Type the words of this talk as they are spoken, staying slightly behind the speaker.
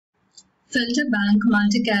Filter bank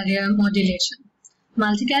multi-carrier modulation.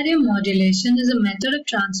 Multi-carrier modulation is a method of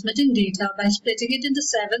transmitting data by splitting it into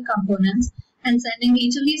several components and sending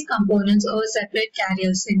each of these components over separate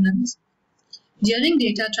carrier signals. During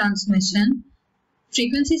data transmission,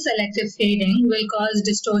 frequency selective fading will cause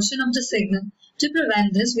distortion of the signal. To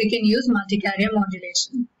prevent this, we can use multi-carrier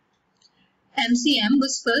modulation. MCM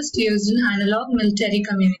was first used in analog military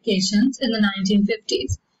communications in the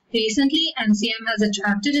 1950s. Recently, MCM has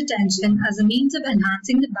attracted attention as a means of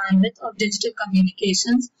enhancing the bandwidth of digital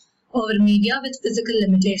communications over media with physical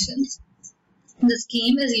limitations. The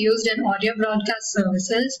scheme is used in audio broadcast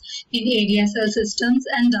services, in ADSL systems,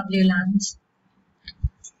 and WLANs.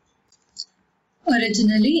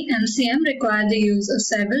 Originally, MCM required the use of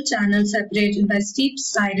several channels separated by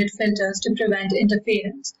steep-sided filters to prevent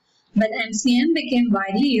interference. But MCM became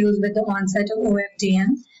widely used with the onset of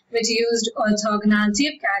OFDM, which used orthogonality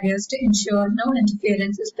of carriers to ensure no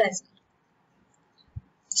interference is present.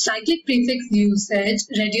 Cyclic prefix usage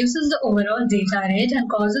reduces the overall data rate and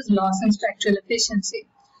causes loss in spectral efficiency.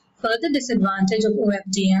 Further disadvantage of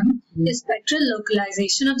OFDM is spectral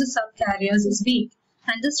localization of the subcarriers is weak,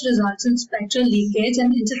 and this results in spectral leakage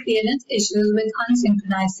and interference issues with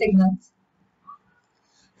unsynchronized signals.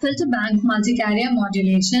 Filter bank multi-carrier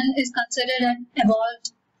modulation is considered an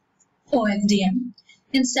evolved OFDM.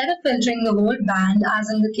 Instead of filtering the whole band, as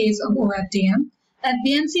in the case of OFDM,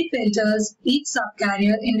 FBMC filters each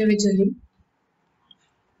subcarrier individually.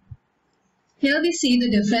 Here we see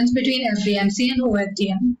the difference between FBMC and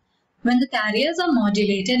OFDM. When the carriers are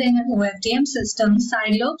modulated in an OFDM system,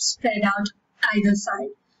 side lobes spread out either side.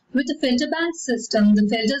 With a filter bank system, the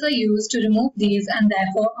filters are used to remove these and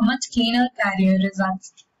therefore a much cleaner carrier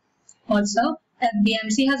results. Also,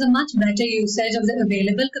 FBMC has a much better usage of the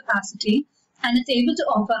available capacity and is able to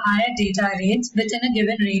offer higher data rates within a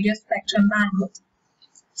given radio spectrum bandwidth.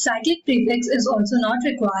 Cyclic prefix is also not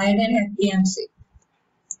required in FBMC.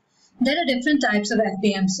 There are different types of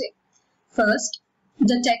FBMC. First,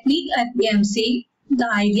 the technique FBMC,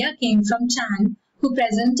 the idea came from Chang, who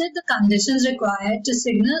presented the conditions required to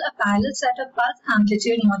signal a parallel set of pulse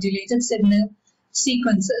amplitude modulated signal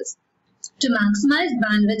sequences. To maximize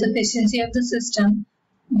bandwidth efficiency of the system,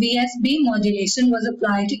 VSB modulation was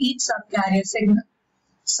applied to each subcarrier signal.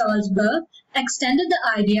 Salzberg extended the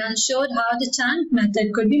idea and showed how the Chang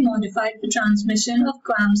method could be modified for transmission of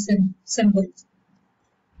QAM symbols.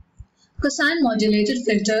 Cosine modulated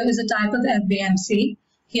filter is a type of FBMC.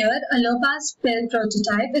 Here, a low-pass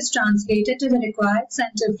prototype is translated to the required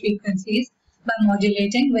center frequencies by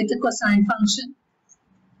modulating with the cosine function.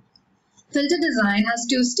 Filter design has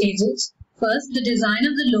two stages. First, the design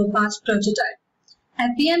of the low-pass prototype.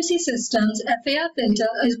 FBMC systems, FAR filter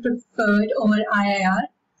is preferred over IIR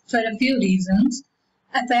for a few reasons.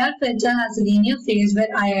 FAR filter has a linear phase where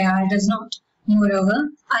IIR does not. Moreover,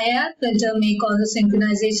 IIR filter may cause a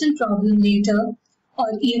synchronization problem later or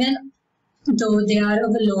even though they are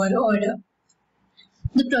of a lower order.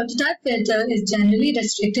 The prototype filter is generally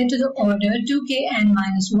restricted to the order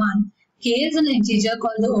 2kn-1. K is an integer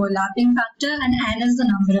called the overlapping factor and n is the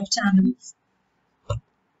number of channels.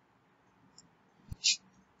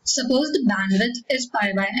 Suppose the bandwidth is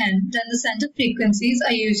pi by n, then the center frequencies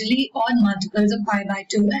are usually odd multiples of pi by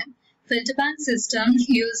 2n. Filter bank systems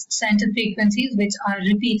use center frequencies which are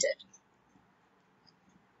repeated.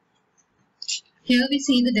 Here we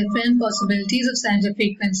see the different possibilities of center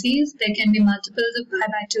frequencies. There can be multiples of pi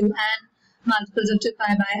by 2n, multiples of 2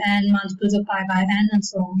 pi by n, multiples of pi by n, and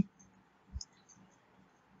so on.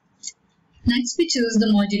 Next, we choose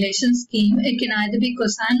the modulation scheme. It can either be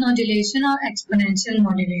cosine modulation or exponential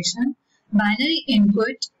modulation. Binary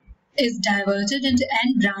input is diverted into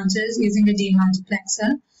n branches using a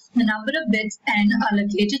demultiplexer. The number of bits n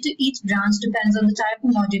allocated to each branch depends on the type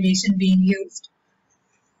of modulation being used.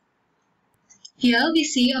 Here we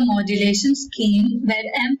see a modulation scheme where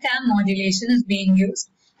M-CAM modulation is being used.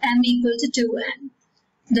 M equal to 2n.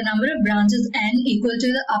 The number of branches n equal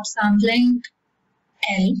to the upsampling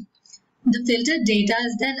L. The filtered data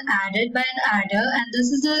is then added by an adder, and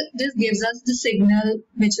this gives us the signal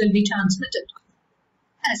which will be transmitted.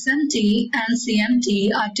 SMT and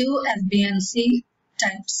CMT are two FBMC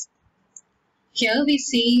types. Here we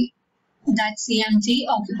see that CMT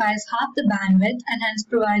occupies half the bandwidth and hence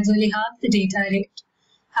provides only half the data rate.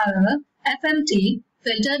 However, FMT,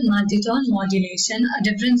 filtered multitone modulation, a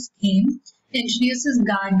different scheme, introduces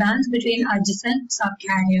guard bands between adjacent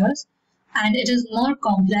subcarriers, and it is more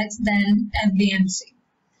complex than FBMC.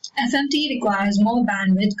 FMT requires more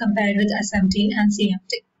bandwidth compared with SMT and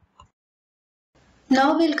CMT.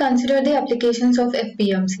 Now we'll consider the applications of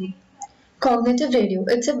FBMC. Cognitive radio.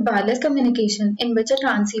 It's a wireless communication in which a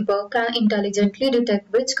transceiver can intelligently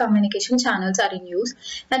detect which communication channels are in use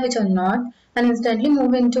and which are not, and instantly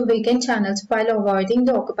move into vacant channels while avoiding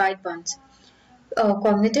the occupied ones.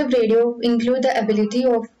 Cognitive radio include the ability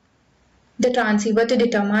of the transceiver to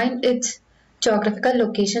determine its geographical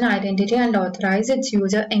location identity and authorize its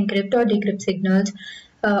user encrypt or decrypt signals,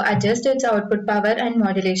 adjust its output power and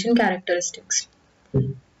modulation characteristics.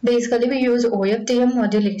 Basically, we use OFDM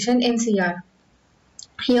modulation in CR.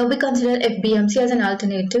 Here we consider FBMC as an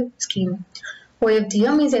alternative scheme.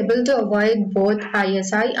 OFDM is able to avoid both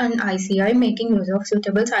ISI and ICI, making use of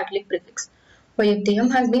suitable cyclic prefix.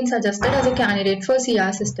 OFDM has been suggested as a candidate for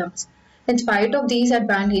CR systems. In spite of these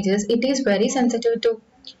advantages, it is very sensitive to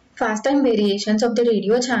fast time variations of the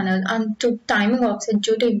radio channel and to timing offset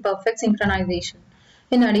due to imperfect synchronization.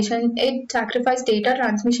 In addition, it sacrifices data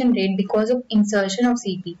transmission rate because of insertion of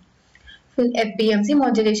CP. FBMC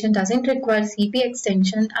modulation doesn't require CP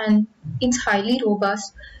extension and it's highly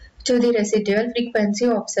robust to the residual frequency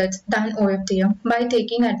offsets than OFDM by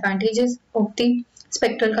taking advantages of the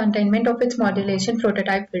spectral containment of its modulation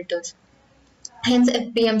prototype filters. Hence,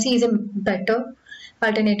 FBMC is a better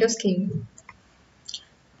alternative scheme.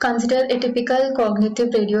 Consider a typical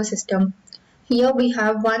cognitive radio system. Here we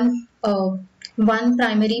have one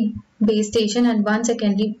primary base station and one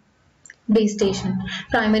secondary base station.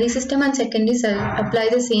 Primary system and secondary cell apply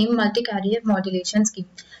the same multi-carrier modulation scheme.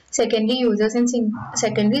 Secondary users in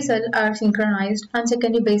secondary cell are synchronized and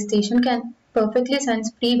secondary base station can perfectly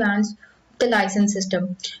sense free bands of the licensed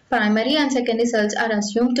system. Primary and secondary cells are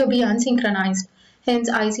assumed to be unsynchronized. Hence,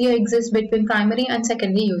 ICO exists between primary and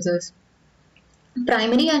secondary users.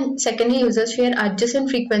 Primary and secondary users share adjacent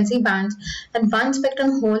frequency bands and one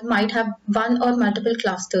spectrum hole might have one or multiple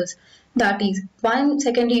clusters. That is, one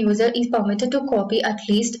secondary user is permitted to copy at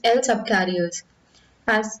least L subcarriers.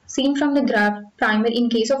 As seen from the graph, in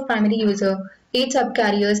case of primary user, 8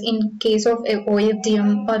 subcarriers in case of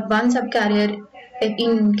OFDM or 1 subcarrier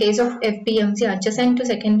in case of FBMC adjacent to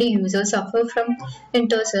secondary users suffer from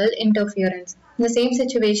intercell interference. The same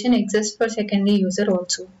situation exists for secondary user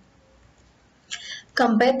also.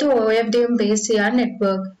 Compared to OFDM-based CR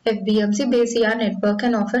network, FBMC-based CR network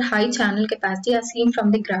can offer high channel capacity as seen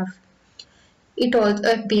from the graph.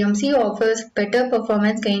 FBMC offers better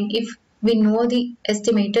performance gain if we know the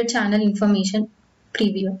estimated channel information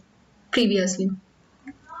previously.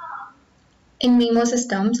 In MIMO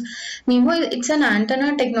systems, MIMO it's an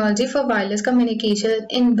antenna technology for wireless communication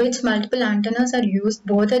in which multiple antennas are used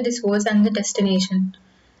both at the source and the destination.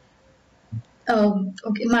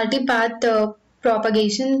 Multipath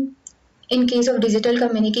propagation in case of digital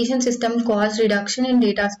communication system cause reduction in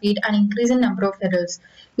data speed and increase in number of errors.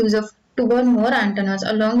 Use of 2 or more antennas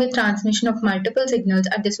along with transmission of multiple signals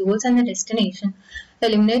at the source and the destination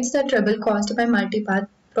eliminates the trouble caused by multipath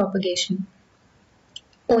propagation.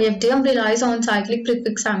 OFDM relies on cyclic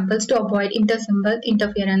prefix samples to avoid intersymbol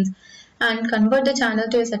interference and convert the channel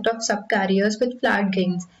to a set of subcarriers with flat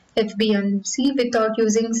gains. FBMC without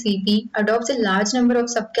using CP adopts a large number of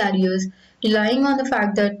subcarriers, relying on the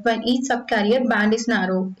fact that when each subcarrier band is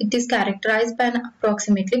narrow, it is characterized by an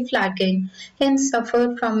approximately flat gain, hence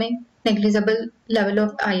suffer from a negligible level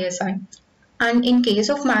of ISI. And in case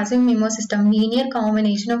of massive MIMO system, linear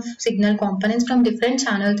combination of signal components from different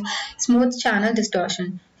channels smooths channel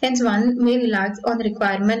distortion. Hence, one may relax on the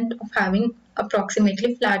requirement of having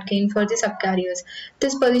approximately flat gain for the subcarriers.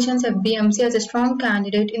 This positions FBMC as a strong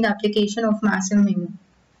candidate in the application of massive MIMO.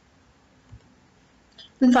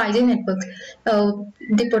 In 5G networks,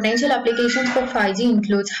 the potential applications for 5G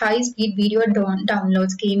includes high-speed video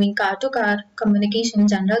downloads, gaming, car-to-car communication,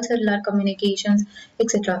 general cellular communications,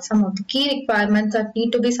 etc. Some of the key requirements that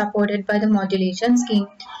need to be supported by the modulation scheme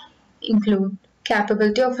include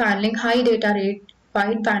capability of handling high data rate,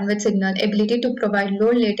 wide bandwidth signal, ability to provide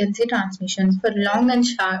low latency transmissions for long and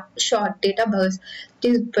short data bursts, it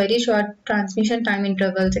is very short transmission time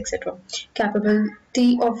intervals, etc.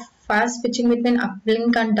 Capability of fast switching between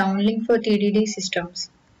uplink and downlink for TDD systems.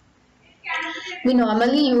 We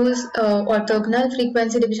normally use orthogonal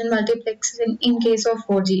frequency division multiplexing in case of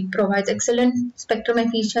 4G. Provides excellent spectrum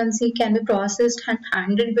efficiency, can be processed and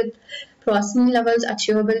handled with processing levels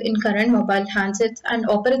achievable in current mobile handsets and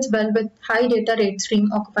operates well with high data rate stream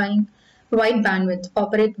occupying wide bandwidth.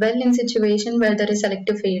 Operate well in situation where there is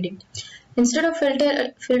selective fading. Instead of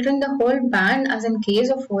filtering the whole band as in case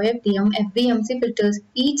of OFDM, FBMC filters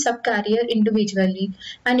each subcarrier individually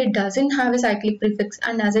and it doesn't have a cyclic prefix,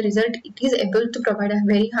 and as a result it is able to provide a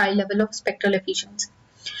very high level of spectral efficiency.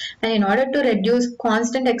 And in order to reduce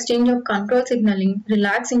constant exchange of control signaling,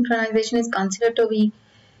 relaxed synchronization is considered to be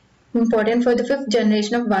important for the 5th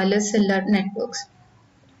generation of wireless cellular networks.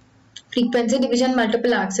 Frequency division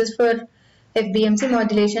multiple access for FBMC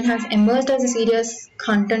modulation has emerged as a serious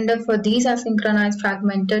contender for these asynchronous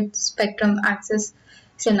fragmented spectrum access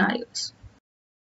scenarios.